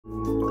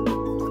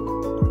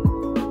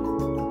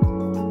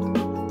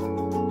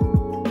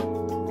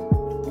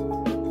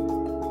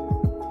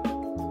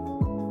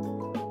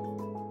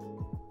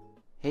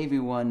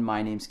everyone,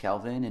 my name's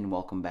Kelvin and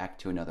welcome back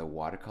to another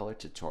watercolor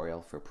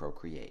tutorial for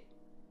Procreate.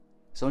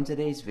 So in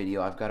today's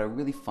video I've got a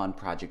really fun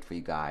project for you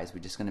guys.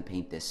 We're just going to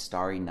paint this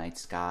starry night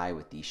sky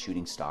with these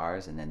shooting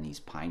stars and then these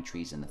pine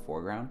trees in the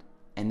foreground.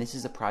 And this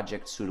is a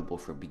project suitable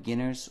for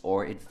beginners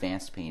or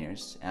advanced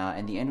painters,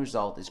 and the end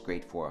result is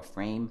great for a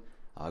frame,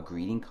 a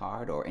greeting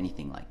card, or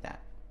anything like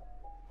that.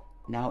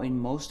 Now in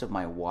most of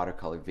my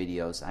watercolor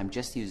videos I'm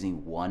just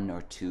using 1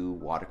 or 2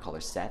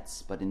 watercolor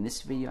sets, but in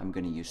this video I'm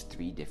going to use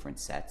 3 different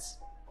sets.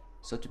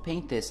 So to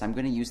paint this I'm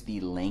going to use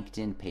the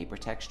Langton paper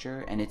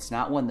texture, and it's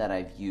not one that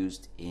I've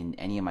used in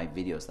any of my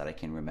videos that I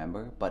can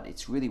remember, but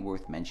it's really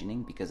worth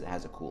mentioning because it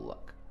has a cool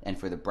look. And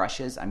for the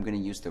brushes I'm going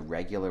to use the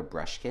Regular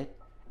Brush Kit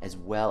as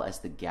well as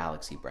the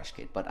Galaxy Brush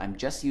Kit, but I'm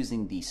just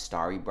using the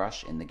starry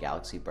brush in the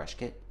Galaxy Brush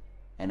Kit.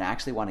 And I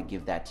actually want to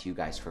give that to you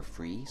guys for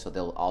free, so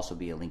there'll also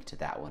be a link to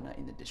that one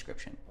in the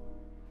description.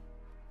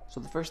 So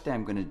the first thing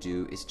I'm going to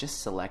do is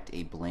just select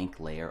a blank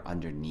layer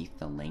underneath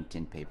the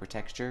Langton paper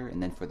texture,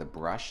 and then for the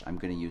brush I'm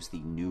going to use the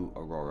new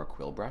Aurora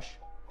quill brush.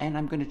 And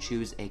I'm going to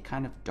choose a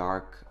kind of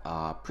dark,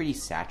 pretty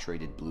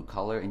saturated blue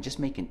color and just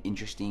make an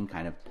interesting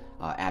kind of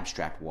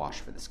abstract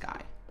wash for the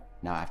sky.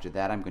 Now after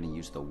that I'm going to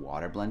use the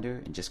water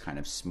blender and just kind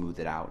of smooth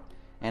it out.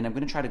 And I'm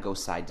going to try to go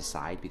side to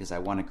side because I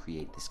want to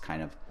create this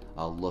kind of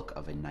look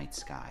of a night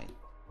sky.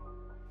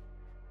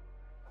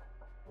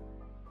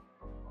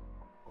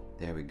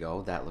 There we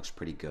go, that looks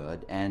pretty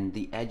good. And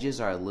the edges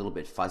are a little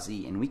bit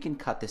fuzzy, and we can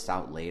cut this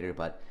out later,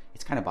 but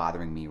it's kind of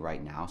bothering me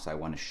right now, so I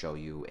want to show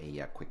you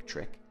a quick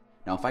trick.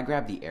 Now if I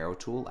grab the arrow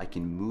tool, I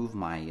can move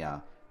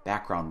my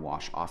background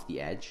wash off the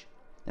edge.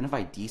 Then if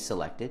I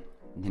deselect it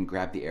and then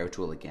grab the arrow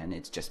tool again,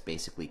 it's just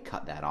basically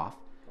cut that off.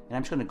 And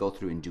I'm just going to go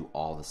through and do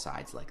all the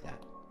sides like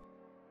that.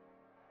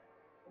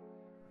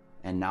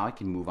 And now I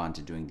can move on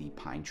to doing the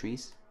pine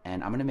trees,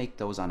 and I'm going to make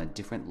those on a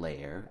different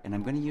layer, and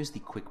I'm going to use the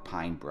quick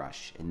pine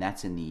brush, and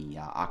that's in the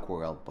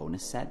Aquarelle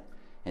bonus set,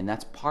 and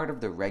that's part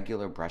of the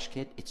regular brush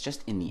kit. It's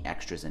just in the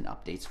extras and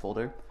updates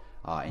folder,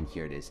 and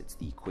here it is. It's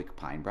the quick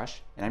pine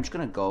brush, and I'm just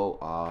going to go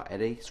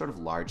at a sort of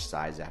large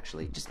size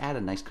actually, just add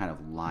a nice kind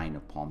of line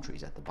of palm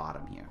trees at the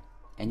bottom here.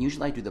 And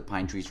usually I do the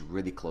pine trees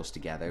really close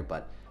together,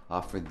 but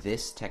for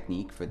this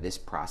technique, for this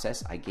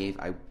process,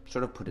 I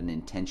sort of put an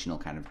intentional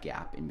kind of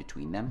gap in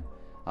between them.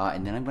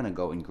 And then I'm going to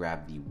go and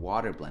grab the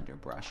water blender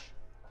brush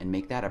and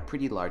make that a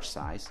pretty large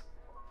size.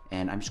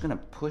 And I'm just going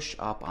to push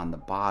up on the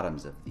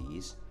bottoms of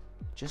these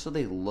just so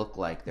they look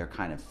like they're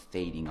kind of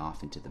fading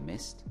off into the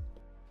mist.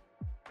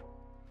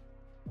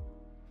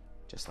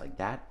 Just like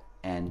that.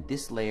 And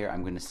this layer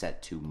I'm going to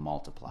set to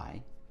multiply.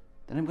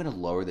 Then I'm going to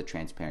lower the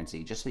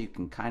transparency just so you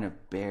can kind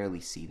of barely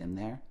see them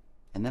there.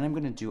 And then I'm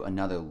going to do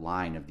another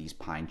line of these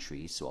pine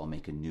trees, so I'll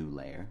make a new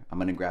layer. I'm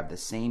going to grab the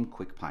same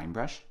quick pine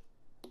brush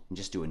and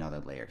just do another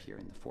layer here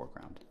in the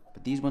foreground.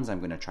 But these ones I'm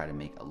going to try to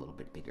make a little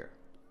bit bigger.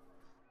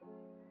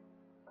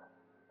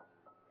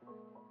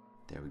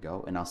 There we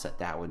go, and I'll set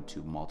that one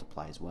to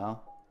multiply as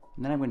well.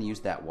 And then I'm going to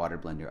use that water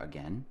blender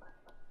again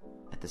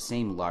at the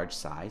same large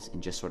size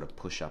and just sort of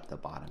push up the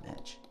bottom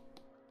edge.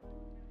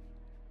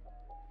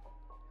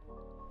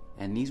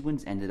 And these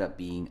ones ended up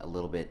being a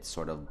little bit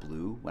sort of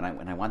blue when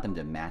I want them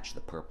to match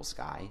the purple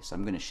sky, so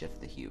I'm going to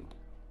shift the hue.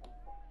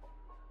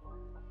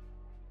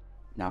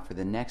 Now for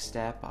the next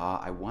step,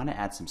 I want to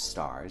add some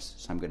stars,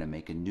 so I'm going to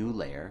make a new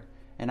layer,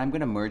 and I'm going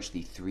to merge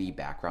the 3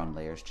 background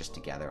layers just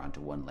together onto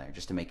one layer,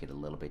 just to make it a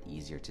little bit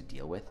easier to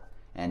deal with.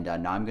 And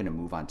now I'm going to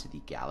move on to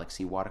the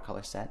Galaxy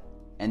watercolor set.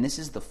 And this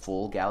is the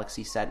full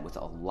Galaxy set with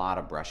a lot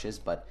of brushes,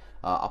 but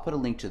I'll put a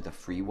link to the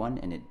free one,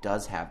 and it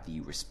does have the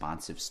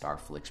responsive Star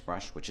Flicks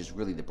brush, which is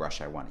really the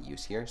brush I want to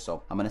use here.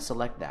 So I'm going to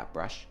select that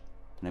brush,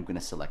 and I'm going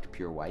to select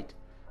pure white,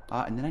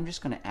 and then I'm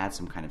just going to add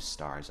some kind of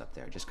stars up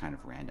there, just kind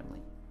of randomly.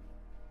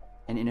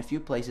 And in a few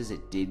places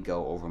it did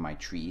go over my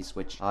trees,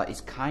 which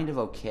is kind of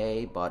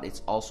okay, but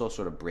it's also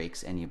sort of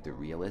breaks any of the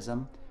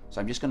realism. So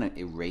I'm just going to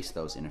erase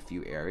those in a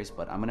few areas,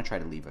 but I'm going to try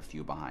to leave a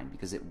few behind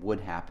because it would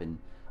happen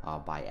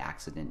by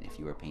accident if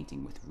you were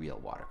painting with real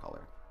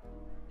watercolor.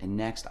 And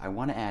next I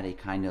want to add a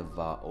kind of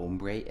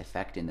ombre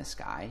effect in the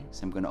sky.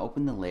 So I'm going to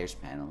open the layers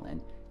panel,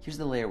 and here's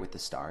the layer with the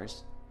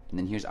stars, and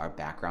then here's our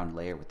background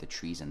layer with the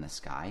trees and the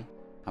sky.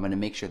 I'm going to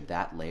make sure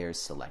that layer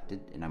is selected,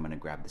 and I'm going to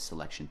grab the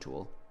selection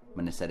tool. I'm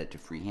going to set it to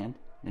freehand,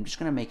 and I'm just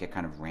going to make a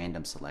kind of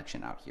random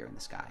selection out here in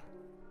the sky.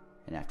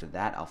 And after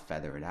that I'll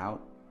feather it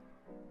out,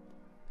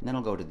 and then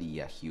I'll go to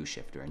the hue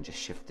shifter and just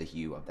shift the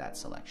hue of that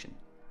selection.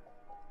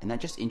 And that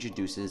just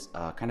introduces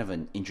kind of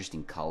an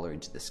interesting color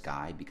into the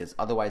sky, because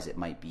otherwise it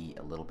might be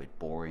a little bit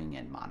boring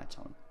and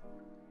monotone.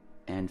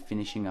 And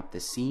finishing up the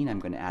scene, I'm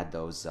going to add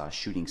those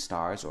shooting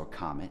stars or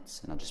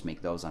comets, and I'll just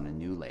make those on a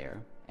new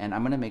layer. And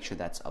I'm going to make sure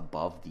that's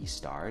above these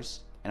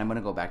stars. And I'm going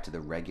to go back to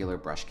the regular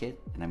brush kit,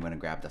 and I'm going to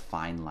grab the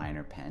fine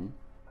liner pen,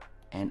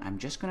 and I'm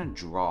just going to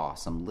draw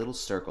some little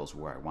circles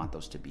where I want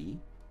those to be,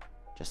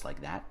 just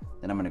like that.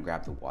 Then I'm going to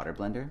grab the water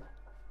blender,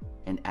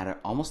 and at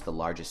almost the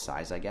largest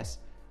size, I guess,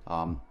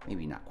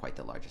 maybe not quite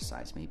the largest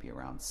size, maybe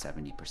around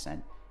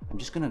 70%, I'm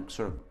just going to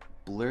sort of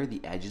blur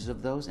the edges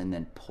of those and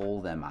then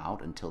pull them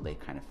out until they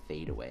kind of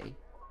fade away.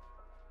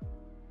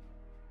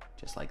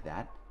 just like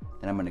that.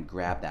 Then I'm going to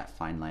grab that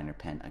fine liner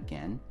pen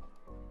again,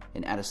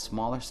 and at a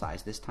smaller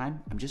size this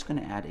time, I'm just going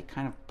to add a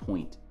kind of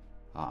point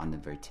on the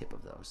very tip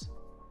of those.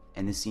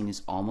 And this scene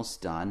is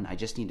almost done. I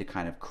just need to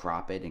kind of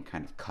crop it and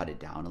kind of cut it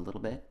down a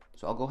little bit.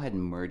 So I'll go ahead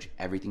and merge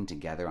everything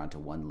together onto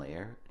one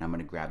layer, and I'm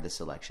going to grab the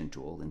selection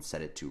tool and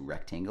set it to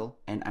rectangle.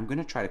 And I'm going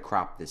to try to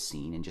crop this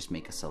scene and just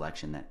make a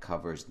selection that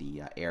covers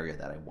the area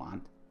that I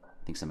want.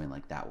 I think something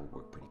like that will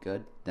work pretty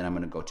good. Then I'm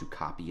going to go to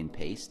copy and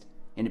paste,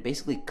 and it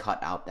basically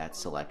cut out that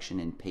selection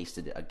and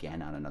pasted it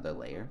again on another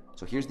layer.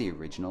 So here's the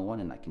original one,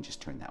 and I can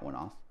just turn that one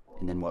off.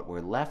 And then what we're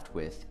left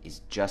with is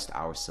just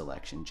our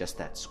selection, just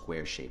that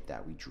square shape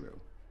that we drew.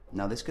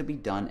 Now this could be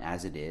done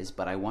as it is,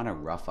 but I want to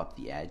rough up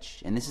the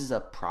edge. And this is a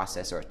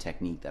process or a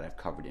technique that I've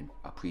covered in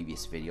a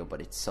previous video,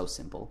 but it's so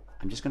simple.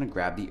 I'm just going to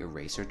grab the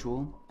eraser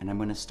tool, and I'm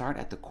going to start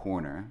at the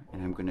corner,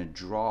 and I'm going to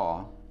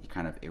draw a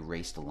kind of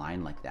erased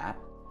line like that.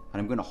 And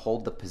I'm going to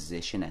hold the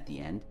position at the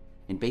end.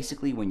 And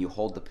basically when you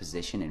hold the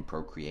position in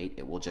Procreate,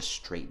 it will just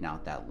straighten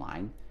out that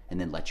line and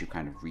then let you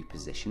kind of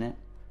reposition it.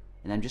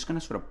 And I'm just going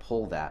to sort of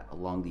pull that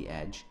along the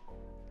edge,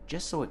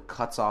 just so it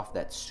cuts off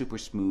that super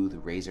smooth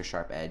razor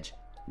sharp edge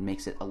and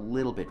makes it a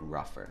little bit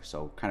rougher.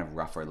 So kind of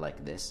rougher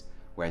like this,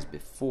 whereas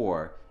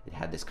before it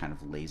had this kind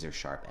of laser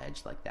sharp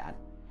edge like that.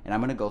 And I'm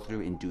going to go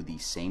through and do the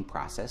same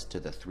process to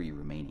the 3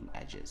 remaining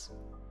edges.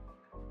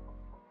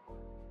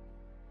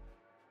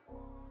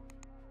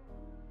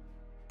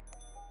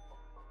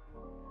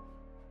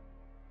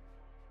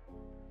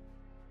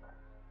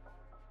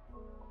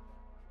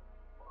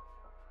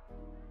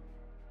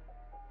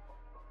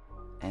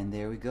 And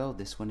there we go,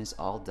 this one is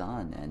all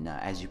done, and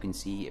as you can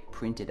see, it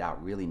printed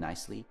out really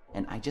nicely,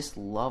 and I just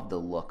love the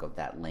look of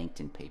that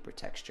Langton paper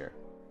texture.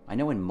 I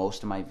know in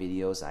most of my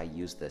videos I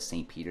use the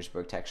St.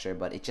 Petersburg texture,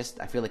 but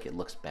I feel like it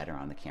looks better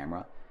on the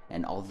camera.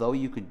 And although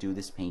you could do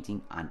this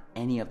painting on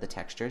any of the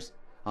textures,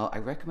 I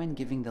recommend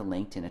giving the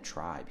Langton a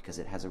try because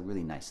it has a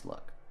really nice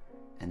look.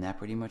 And that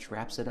pretty much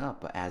wraps it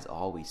up, but as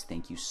always,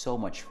 thank you so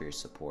much for your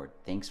support.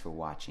 Thanks for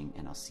watching,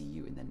 and I'll see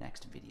you in the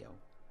next video.